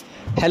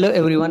Hello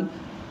everyone.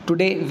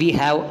 Today we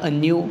have a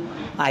new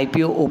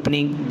IPO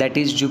opening, that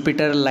is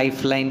Jupiter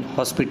Lifeline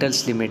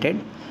Hospitals Limited.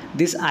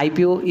 This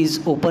IPO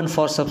is open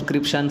for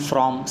subscription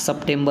from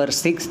September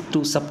 6th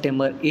to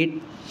September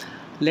 8th.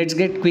 Let's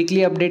get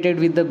quickly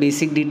updated with the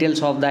basic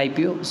details of the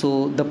IPO.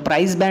 So the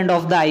price band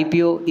of the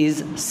IPO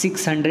is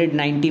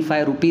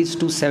 695 rupees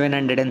to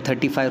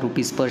 735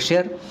 rupees per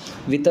share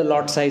with a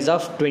lot size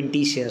of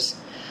 20 shares.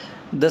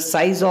 The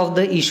size of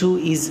the issue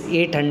is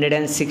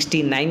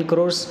 869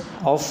 crores,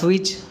 of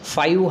which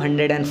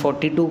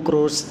 542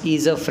 crores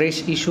is a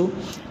fresh issue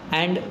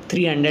and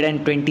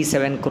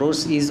 327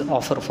 crores is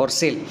offer for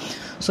sale.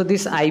 So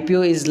this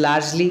IPO is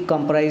largely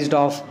comprised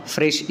of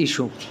fresh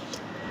issue.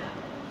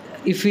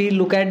 If we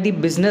look at the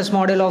business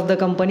model of the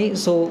company,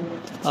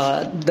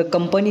 the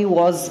company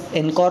was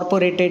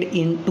incorporated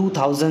in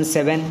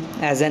 2007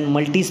 as a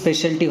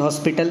multi-specialty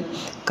hospital.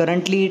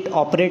 Currently it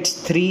operates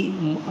three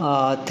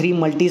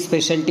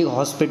multi-specialty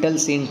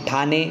hospitals in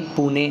Thane,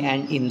 Pune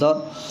and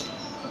Indore.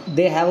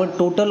 They have a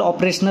total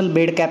operational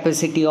bed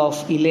capacity of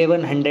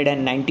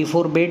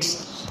 1194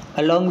 beds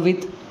along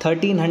with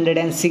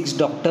 1306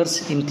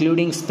 doctors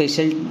including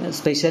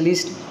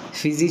specialists,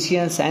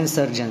 physicians and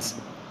surgeons.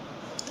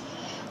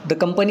 The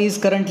company is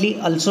currently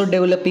also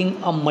developing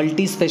a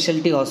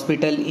multi-specialty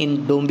hospital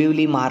in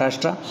Dombivli,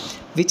 Maharashtra,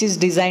 which is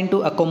designed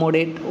to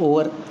accommodate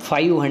over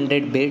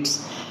 500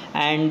 beds,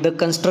 and the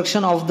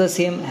construction of the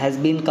same has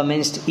been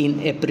commenced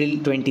in April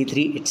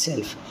 23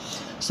 itself.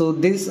 So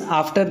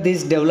after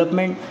this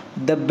development,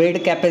 the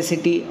bed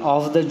capacity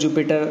of the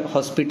Jupiter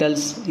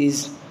hospitals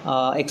is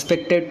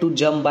expected to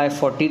jump by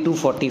 40 to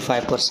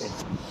 45%.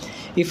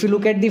 If you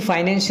look at the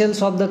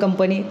financials of the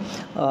company,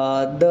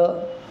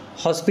 the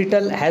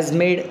hospital has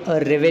made a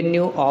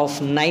revenue of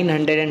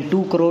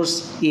 902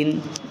 crores in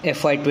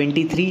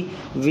FY23,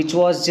 which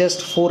was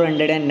just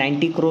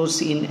 490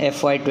 crores in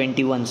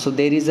FY21. So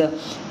there is a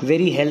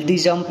very healthy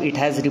jump it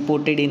has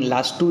reported in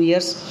last 2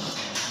 years.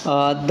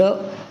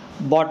 The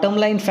bottom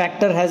line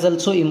factor has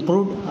also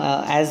improved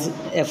as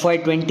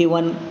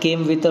FY21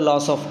 came with a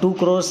loss of 2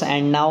 crores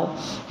and now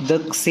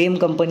the same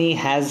company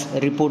has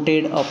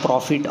reported a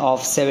profit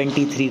of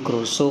 73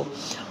 crores. So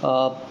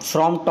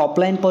from top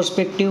line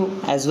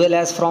perspective as well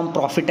as from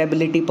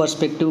profitability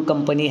perspective,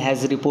 company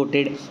has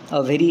reported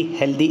a very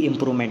healthy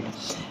improvement.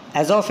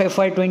 As of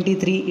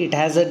FY23, it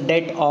has a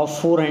debt of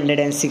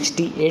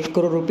 468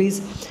 crore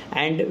rupees,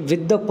 and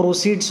with the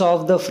proceeds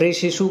of the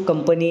fresh issue,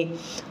 company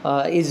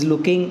is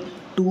looking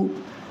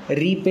to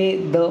repay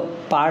the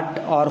part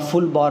or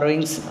full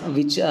borrowings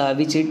which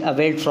it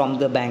availed from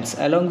the banks.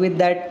 Along with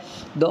that,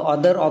 the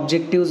other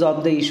objectives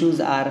of the issues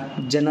are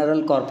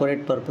general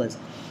corporate purpose.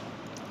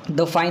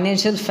 The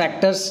financial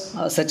factors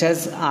such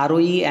as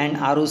ROE and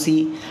ROC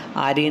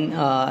are in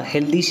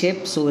healthy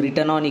shape. So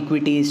return on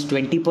equity is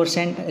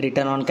 20%,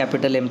 return on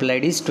capital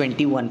employed is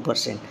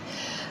 21%.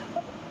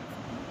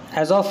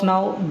 As of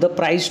now, the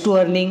price to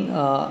earning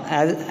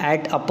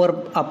at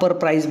upper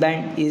price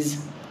band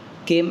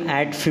came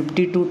at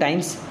 52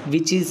 times,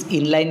 which is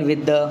in line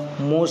with the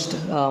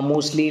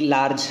mostly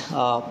large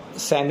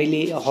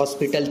family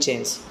hospital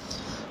chains.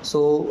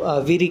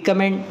 So we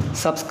recommend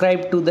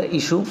subscribe to the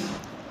issue.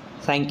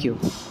 Thank you.